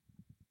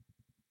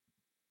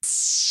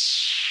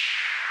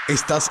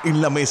Estás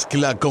en la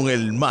mezcla con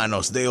el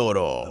Manos de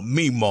Oro,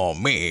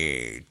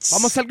 MimoMix.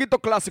 Vamos a hacer algo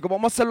clásico,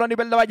 vamos a hacerlo a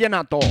nivel de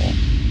vallenato.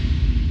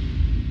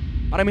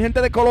 Para mi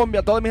gente de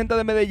Colombia, toda mi gente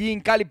de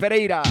Medellín, Cali,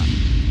 Pereira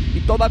y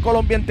toda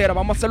Colombia entera,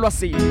 vamos a hacerlo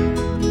así.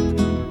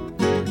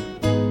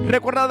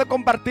 Recuerda de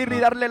compartir y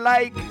darle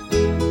like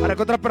para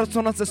que otras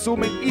personas se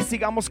sumen y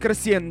sigamos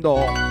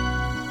creciendo.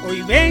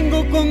 Hoy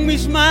vengo con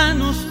mis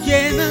manos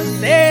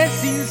llenas de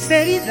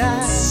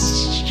sinceridad,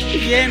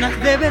 llenas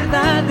de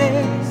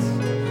verdades,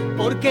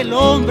 porque el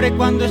hombre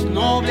cuando es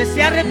noble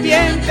se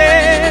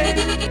arrepiente.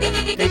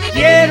 Te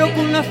quiero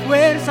con las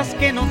fuerzas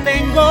que no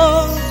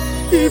tengo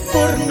y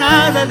por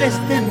nada de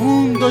este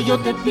mundo yo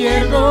te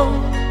pierdo,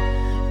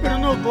 pero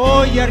no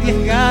voy a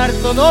arriesgar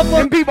todo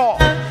por en vivo.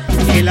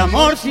 El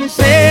amor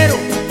sincero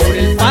por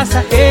el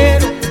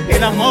pasajero,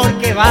 el amor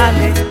que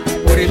vale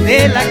por el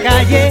de la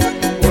calle.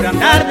 Por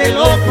andar de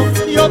loco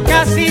yo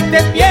casi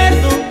te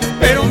pierdo,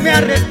 pero me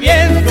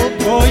arrepiento,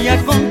 voy a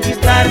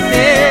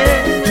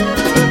conquistarte.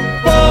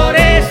 Por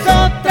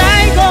eso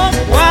traigo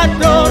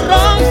 4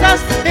 rosas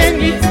en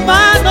mis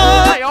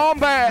manos. ¡Ay,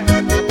 hombre!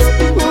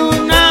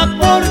 Una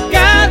por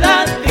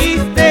cada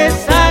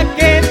tristeza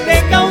que te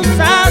he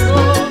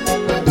causado.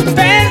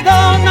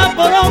 Perdona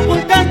por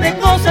ocultarte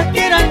cosas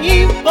que eran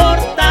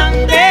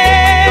importantes.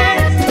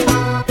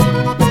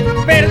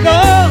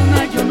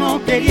 Perdona, yo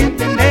no quería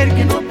entender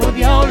que no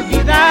podía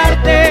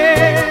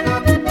olvidarte.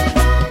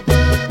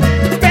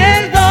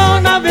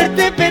 Perdona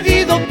haberte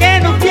pedido que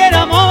nos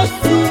viéramos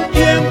un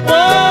tiempo.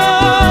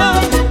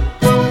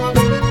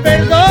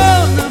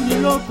 Perdona mi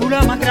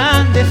locura más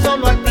grande,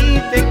 solo a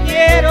ti te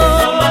quiero.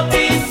 Solo a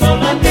ti,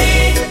 solo a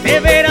ti. Te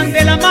verán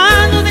de la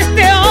mano de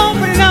este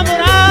hombre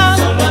enamorado.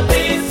 Solo a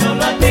ti,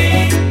 solo a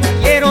ti.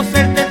 Quiero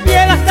serte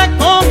fiel hasta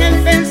con el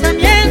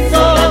pensamiento.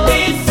 Solo a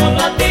ti,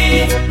 solo a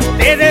ti.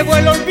 Te debo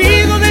el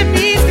olvido de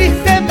mi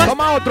triste pasado.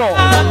 Toma otro. Solo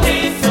a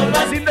ti, solo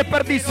a ti. Sin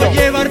desperdicio.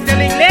 Llevarte a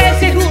la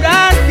iglesia y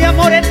jurarte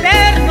amor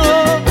eterno.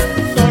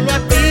 Solo a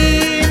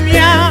ti, mi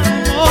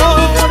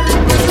amor.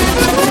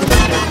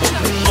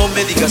 No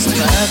me digas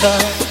nada,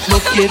 no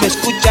quiero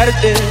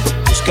escucharte.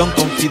 Busca un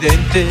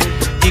confidente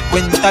y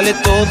cuéntale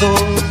todo.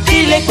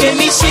 Dile que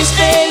me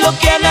hiciste lo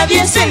que a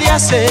nadie se le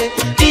hace.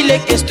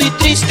 Dile que estoy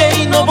triste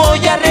y no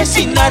voy a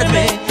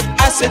resignarme.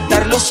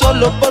 Aceptarlo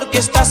solo porque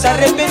estás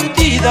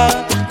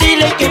arrepentida.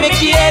 Dile que me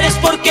quieres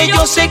porque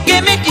yo sé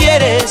que me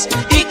quieres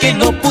y que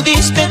no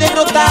pudiste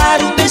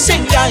derrotar un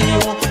desengaño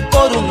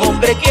por un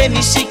hombre que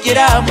ni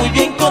siquiera muy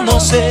bien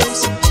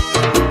conoces.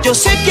 Yo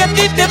sé que a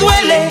ti te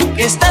duele,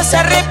 que estás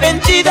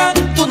arrepentida.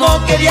 Tú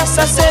no querías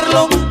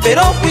hacerlo,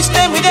 pero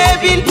fuiste muy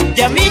débil.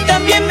 Y a mí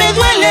también me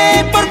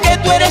duele porque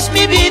tú eres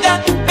mi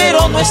vida.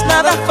 Pero no es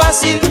nada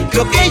fácil,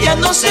 creo que ya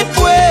no se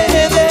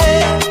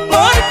puede.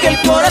 Porque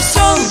el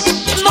corazón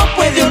no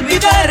puede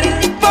olvidar.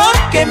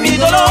 Porque mi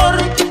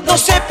dolor no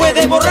se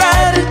puede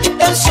borrar.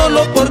 Tan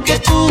solo porque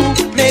tú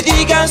me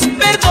digas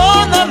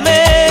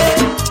perdóname.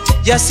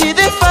 Y así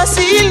de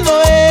fácil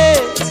no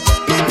es.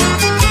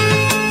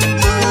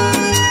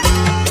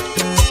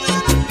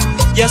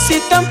 Y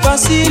así tan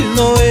fácil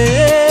no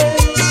es.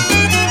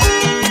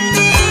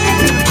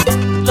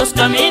 Los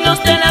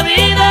caminos de la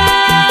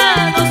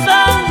vida no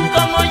son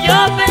como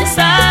yo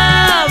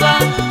pensaba,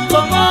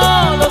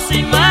 como los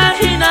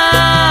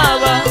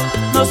imaginaba,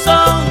 no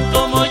son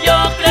como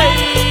yo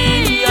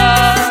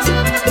creía.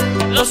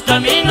 Los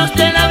caminos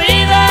de la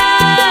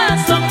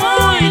vida son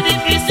muy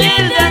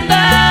difíciles de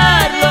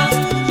andarlos,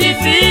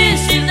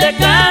 difícil de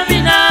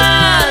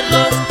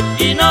caminarlos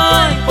y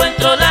no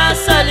encuentro la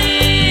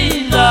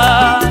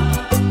salida.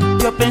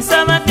 Yo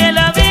pensaba que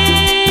la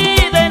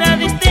vida era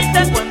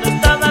distinta cuando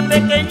estaba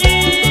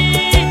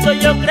pequeñito.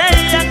 Yo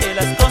creía que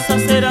las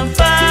cosas eran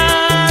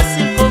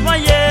fácil como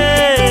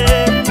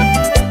ayer,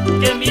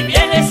 que mi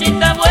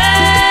viejecita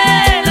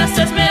abuela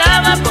se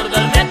esmeraba por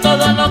darme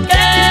todo lo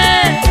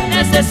que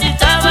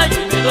necesitaba.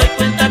 Y me doy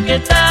cuenta que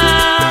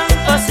tan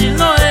fácil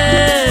no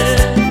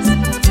es,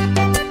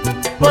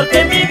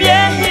 porque mi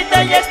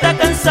viejita ya está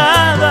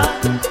cansada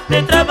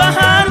de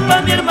trabajar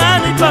para mi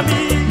hermano y para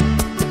mí.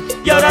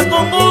 Y ahora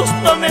con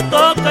gusto me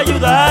toca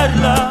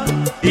ayudarla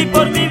y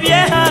por mi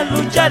vieja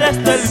luchar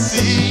hasta el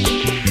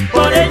fin.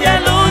 Por ella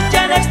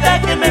luchar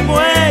hasta que me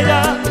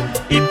muera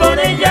y por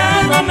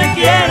ella no me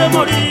quiero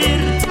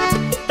morir.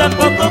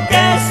 Tampoco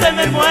que se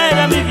me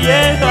muera mi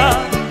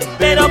vieja,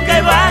 pero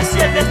que va si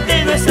el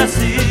destino es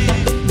así.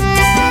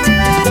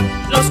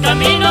 Los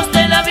caminos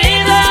de la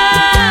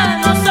vida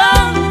no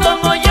son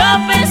como yo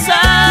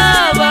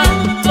pensaba,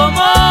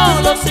 como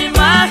los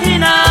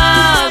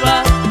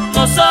imaginaba,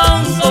 no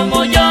son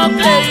como yo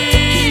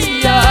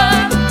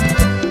creía.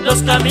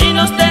 Los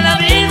caminos de la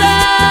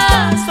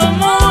vida son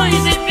muy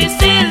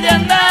difíciles de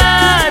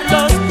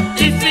andarlos,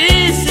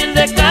 difícil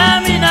de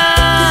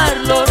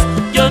caminarlos.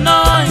 Yo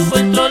no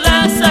encuentro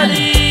la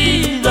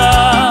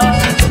salida.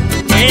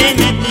 Me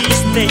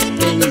metiste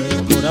en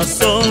mi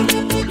corazón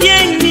y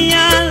en mi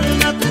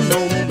alma tu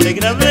nombre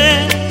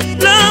grabé.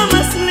 Lo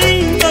más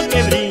lindo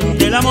que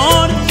brinda el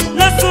amor,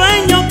 lo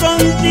sueño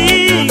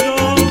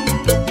contigo.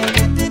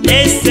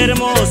 Es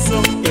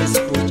hermoso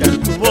escuchar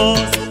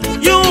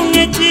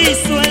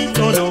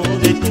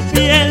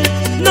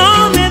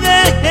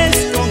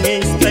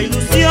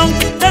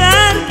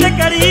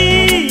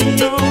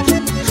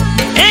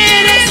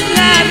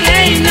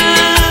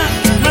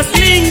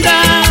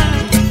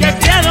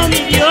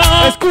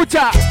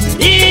escucha.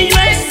 Y yo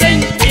he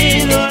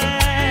sentido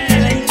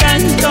el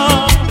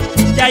encanto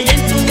que hay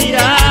en tu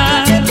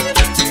mirar.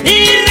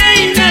 Mi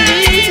reina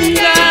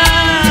linda,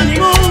 mi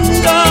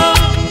mundo,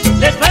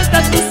 te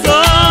falta tu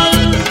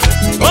sol.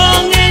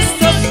 Con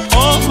esos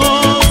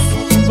ojos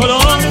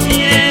color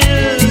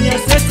miel me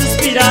haces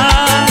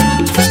suspirar.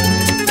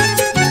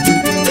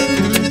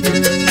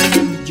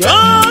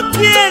 Yo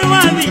quiero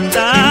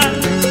habitar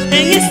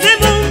en este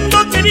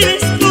mundo que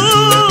vives tú.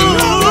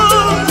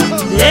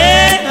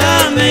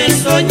 Déjame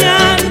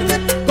soñar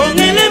con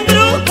el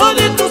embrujo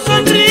de tu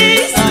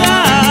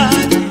sonrisa.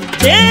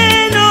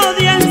 Lleno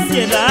de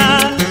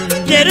ansiedad,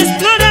 quiero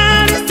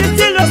explorar este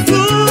cielo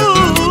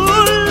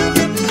azul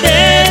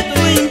de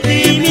tu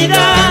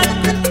intimidad.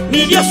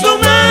 Mi diosa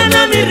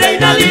humana, mi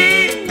reina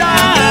linda,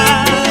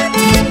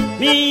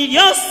 mi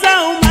diosa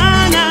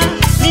humana,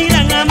 mi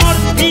gran amor,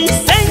 mi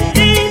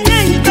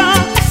sentimiento.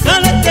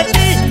 Solo de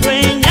ti,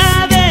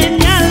 dueña de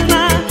mi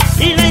alma,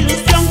 y la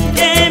ilusión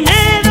que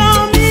me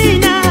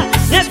domina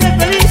me hace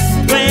feliz.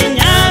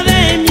 Dueña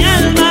de mi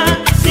alma,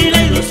 y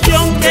la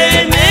ilusión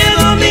que me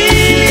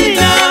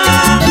domina.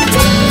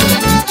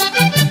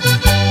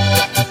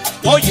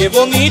 Oye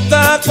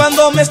bonita,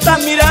 cuando me estás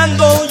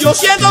mirando, yo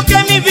siento que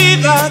mi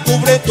vida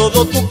cubre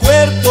todo tu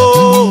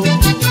cuerpo.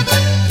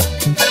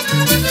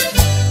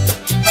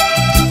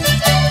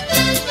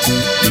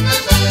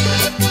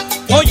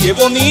 Oye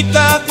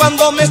bonita,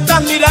 cuando me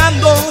estás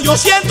mirando, yo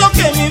siento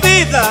que mi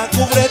vida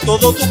cubre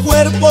todo tu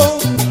cuerpo.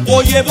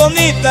 Oye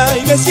bonita,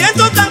 y me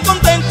siento tan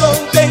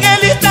contento que en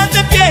el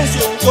instante pienso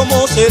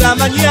cómo será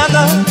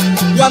mañana.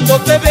 Cuando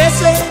te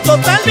bese,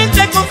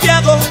 totalmente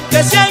confiado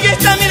que si alguien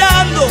está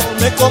mirando,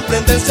 me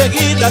comprende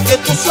enseguida que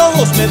tus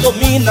ojos me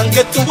dominan,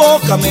 que tu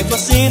boca me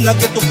fascina,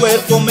 que tu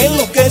cuerpo me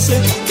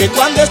enloquece. Que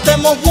cuando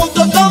estemos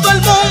juntos todo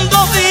el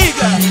mundo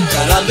diga: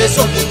 caramba,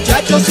 esos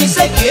muchachos si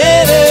se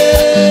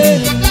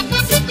quieren.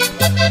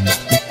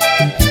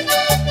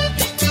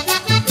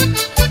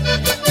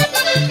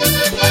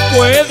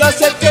 Puede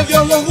ser que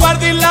Dios los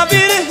guarde y la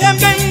Virgen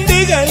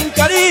bendiga el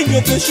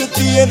cariño que se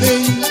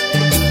tienen.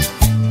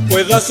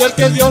 Puede ser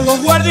que Dios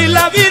los guarde y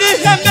la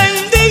Virgen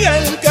bendiga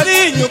el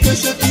cariño que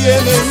se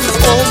tienen.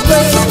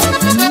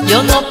 Hombre.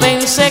 Yo no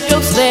pensé que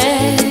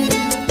usted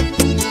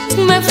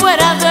me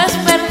fuera a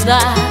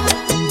despertar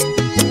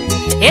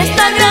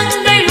esta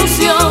grande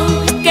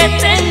ilusión que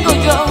tengo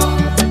yo,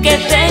 que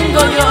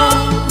tengo yo.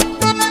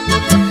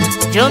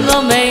 Yo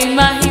no me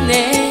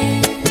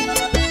imaginé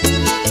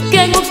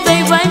que en usted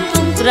iba a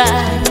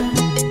encontrar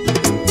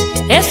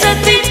ese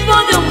tipo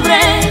de hombre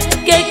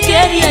que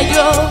quería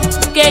yo,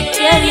 que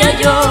quería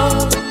yo.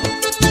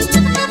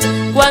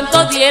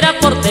 Cuánto diera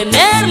por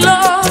tenerlo,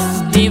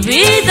 mi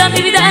vida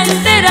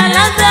entera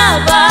la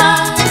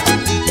daba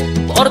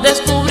por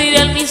descubrir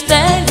el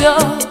misterio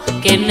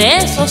que en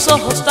esos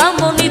ojos tan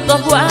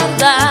bonitos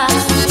guarda.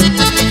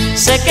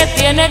 Sé que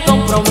tiene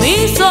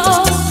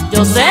compromisos,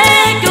 yo sé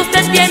que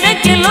usted tiene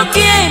quien lo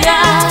quiera,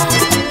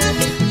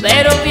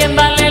 pero bien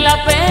vale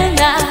la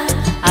pena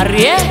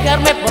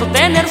arriesgarme por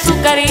tener su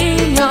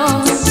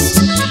cariño.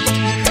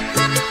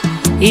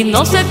 Y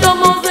no sé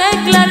cómo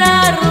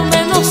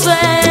declararme, no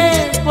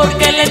sé,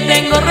 porque le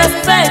tengo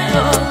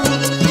respeto,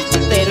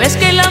 pero es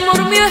que el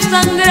amor mío es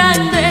tan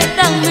grande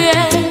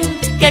también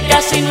que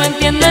casi no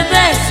entiende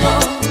de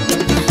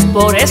eso.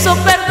 Por eso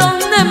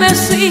perdóneme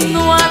si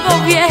no hago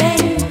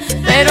bien,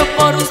 pero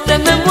por usted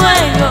me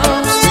muero,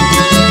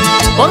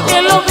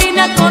 porque lo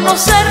vine a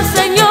conocer,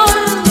 Señor,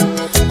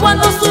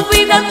 cuando su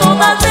vida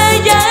toda de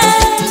ella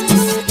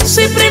es.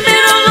 Si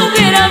primero lo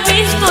hubiera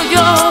visto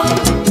yo,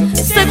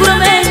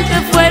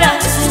 seguramente fuera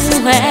su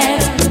mujer.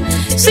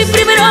 Si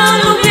primero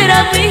lo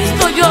hubiera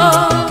visto yo,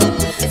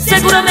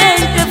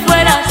 seguramente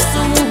fuera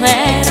su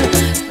mujer.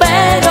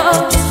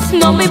 Pero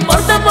no me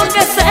importa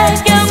porque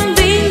sé que un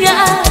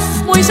día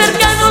muy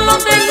cercano lo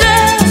tendré.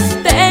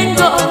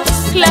 Tengo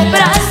la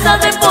esperanza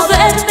de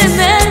poder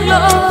tenerlo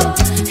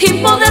y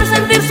poder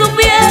sentir su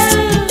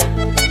piel.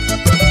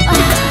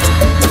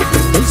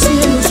 El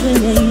cielo se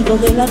me ha ido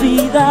de la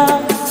vida,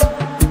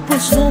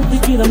 pues no te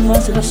quedan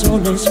más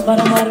razones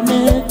para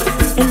amarme.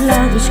 El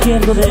lado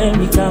izquierdo de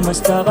mi cama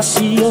está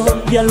vacío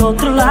y al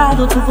otro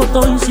lado tu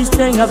foto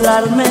insiste en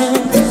hablarme.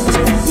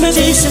 Me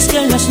dices que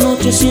en las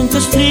noches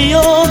sientes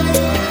frío,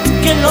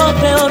 que lo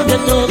peor de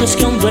todo es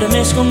que aún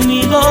duermes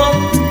conmigo,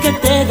 que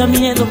te da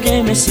miedo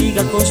que me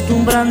siga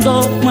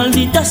acostumbrando.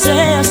 Maldita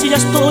sea si ya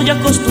estoy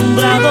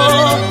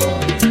acostumbrado.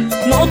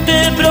 No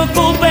te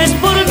preocupes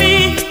por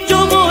mí,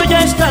 yo voy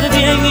a estar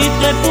bien y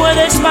te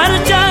puedes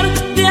marchar.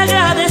 Te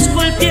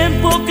agradezco el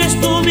tiempo que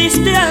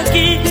estuviste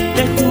aquí,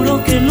 te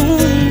juro que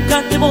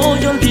nunca te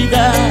voy a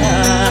olvidar.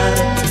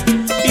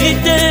 Y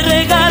te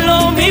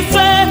regalo mi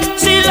fe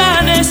si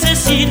la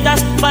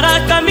necesitas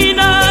para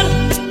caminar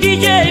y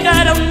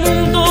llegar a un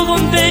mundo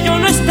donde yo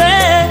no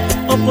esté,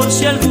 o por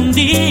si algún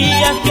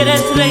día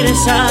quieres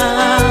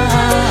regresar.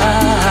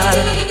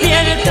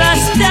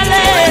 Mientras te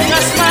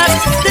alejas más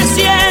te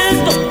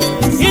siento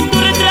y tu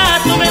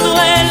retrato me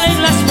duele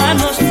en las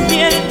manos.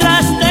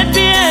 Mientras te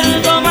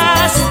pierdo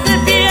más te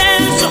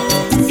pienso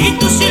y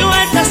tu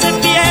silueta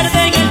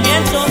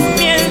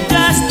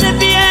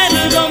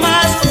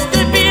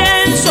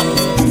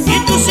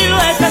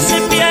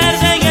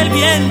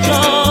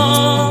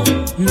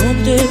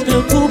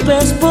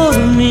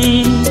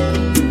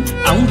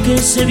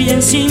sé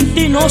bien, sin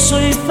ti no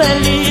soy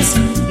feliz.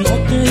 No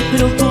te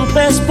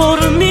preocupes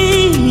por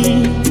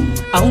mí,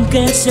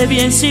 aunque sé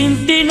bien,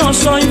 sin ti no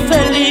soy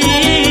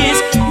feliz.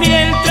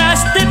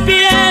 Mientras te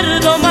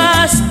pierdo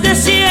más te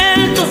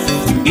siento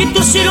y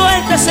tu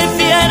silueta se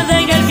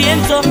pierde en el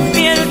viento.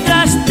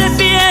 Mientras te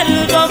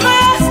pierdo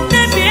más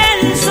te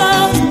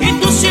pienso y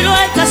tu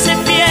silueta se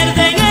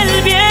pierde en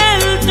el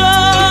viento.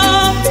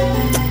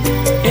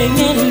 En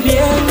el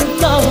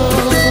viento.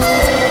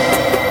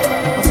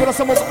 Nosotros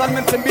somos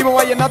totalmente en vivo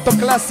Vallenato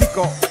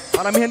Clásico.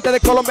 Para mi gente de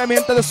Colombia, mi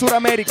gente de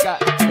Sudamérica.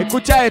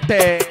 Escucha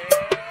este.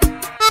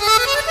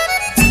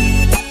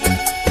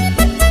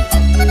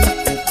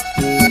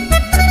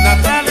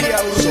 Natalia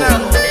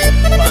Hurtado,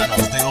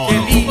 Manos de oro. qué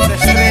linda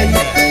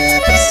estrella.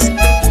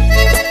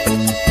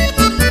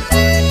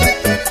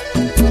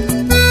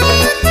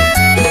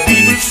 Mi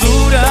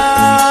dulzura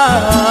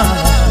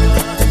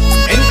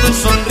en tu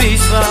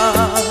sonrisa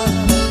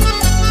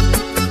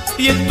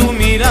y en tu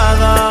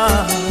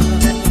mirada,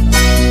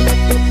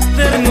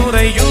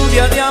 ternura y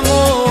lluvia de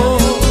amor,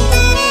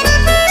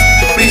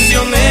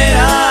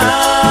 prisionera,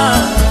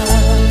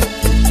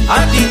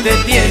 a ti te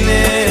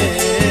tiene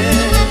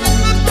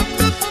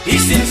y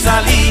sin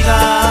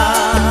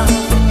salida,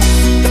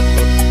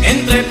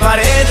 entre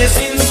paredes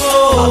sin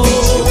sol.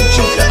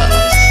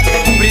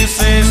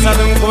 Princesa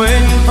de un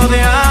cuento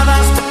de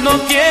hadas, no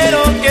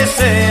quiero que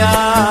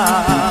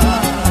sea.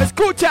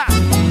 Escucha.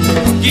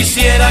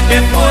 Quisiera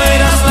que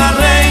fueras la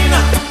reina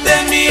de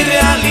mi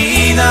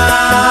realidad.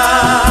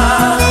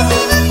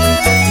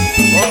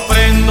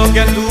 Comprendo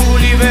que a tu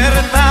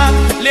libertad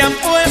le han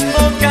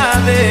puesto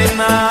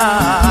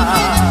cadenas,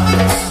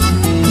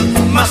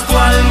 mas tu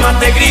alma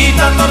te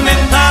grita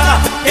atormentada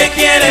que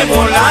quiere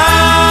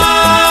volar.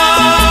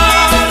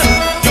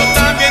 Yo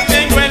también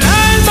tengo el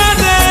alma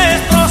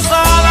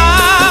destrozada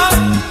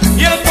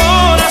y el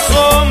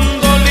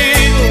corazón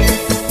dolido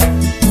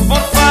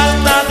por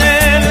falta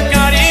del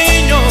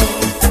cariño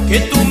que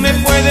tú me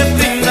puedes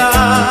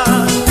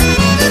brindar.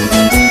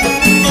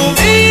 Tu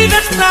vida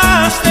está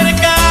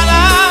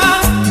cercana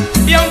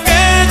y aunque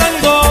quedan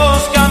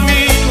dos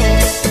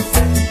caminos,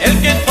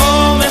 el que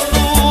tomes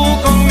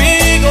tú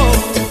conmigo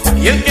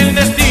y el que el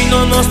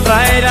destino nos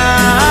traerá.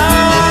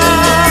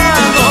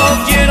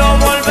 No quiero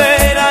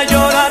volver a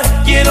llorar,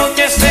 quiero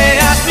que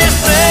seas mi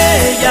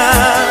estrella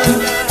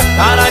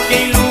para que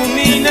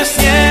ilumine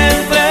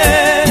siempre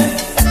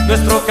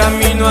nuestro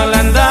camino al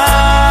andar.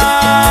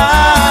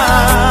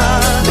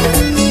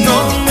 No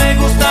me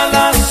gusta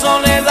la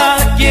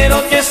soledad,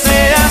 quiero que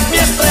seas mi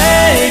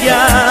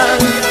estrella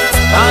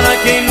para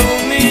que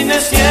ilumine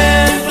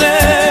siempre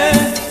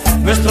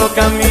nuestro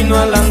camino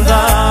al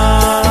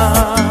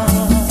andar.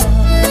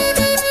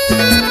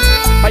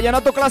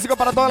 Vallenato Clásico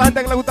para toda la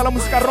gente que le gusta la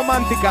música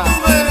romántica.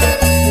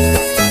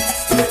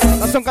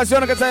 Estas son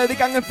canciones que se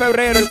dedican en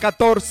febrero, el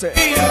 14.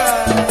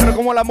 Pero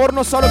como el amor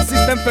no solo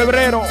existe en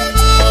febrero,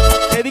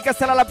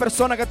 dedícasela a la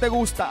persona que te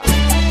gusta.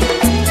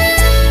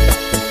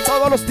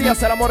 Todos los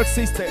días el amor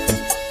existe.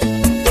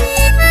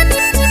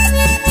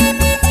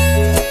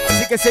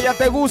 Así que si ella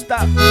te gusta,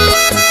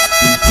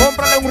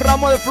 cómprale un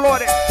ramo de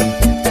flores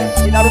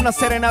y dale una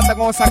serenata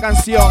con esa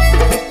canción.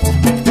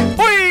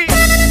 ¡Uy!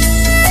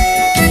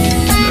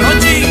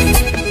 Rochi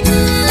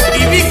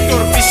y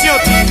Víctor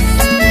Pisciotti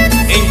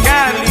en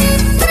Cali.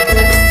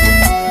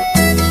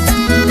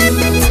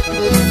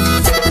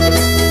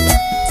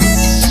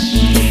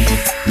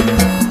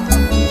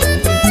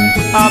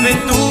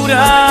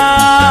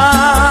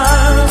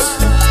 Aventuras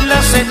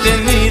las he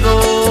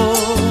tenido,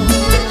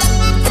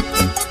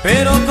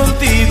 pero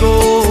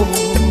contigo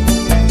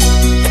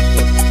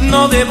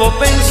no debo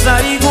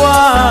pensar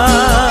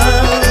igual.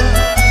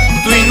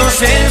 Tu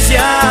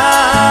inocencia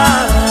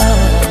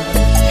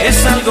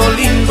es algo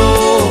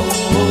lindo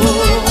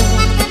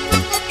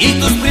y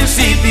tus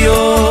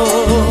principios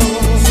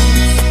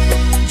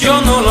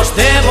yo no los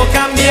debo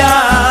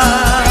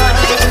cambiar.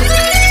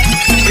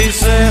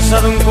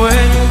 Princesa de un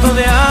cuento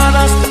de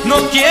hadas,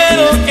 no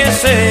quiero que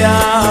seas.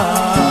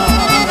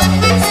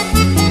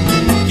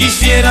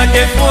 Quisiera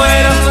que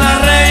fueras la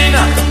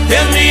reina de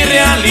mi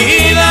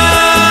realidad.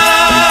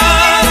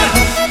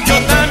 Yo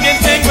también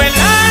tengo el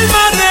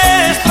alma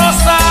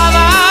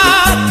destrozada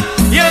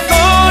y el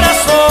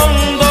corazón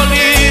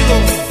dolido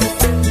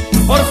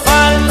por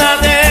falta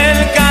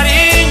del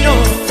cariño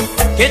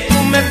que tú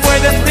me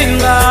puedes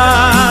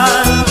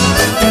brindar.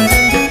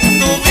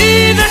 Tu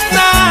vida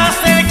está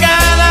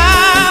cercana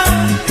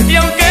y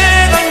aunque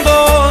quedan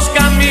dos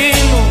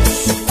caminos,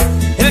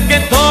 el que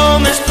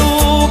tomes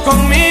tú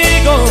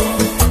conmigo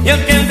y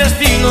el que el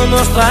destino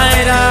nos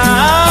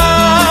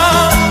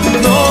traerá.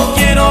 No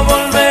quiero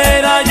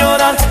volver a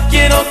llorar,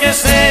 quiero que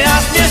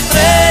seas mi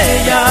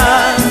estrella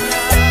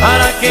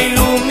para que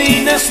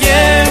ilumine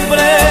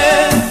siempre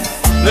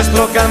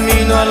nuestro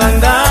camino al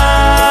andar.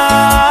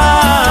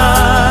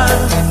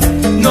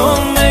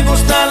 No me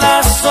gusta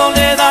la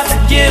soledad,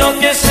 quiero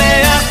que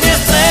seas mi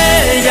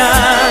estrella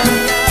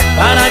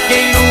para que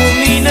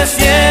ilumine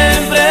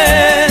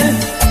siempre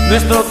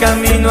nuestro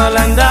camino al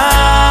andar.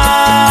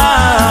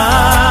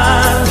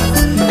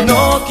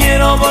 No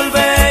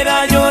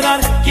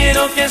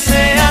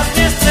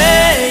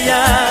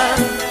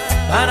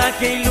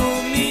que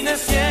ilumine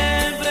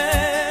siempre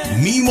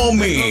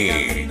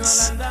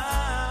MimoMix.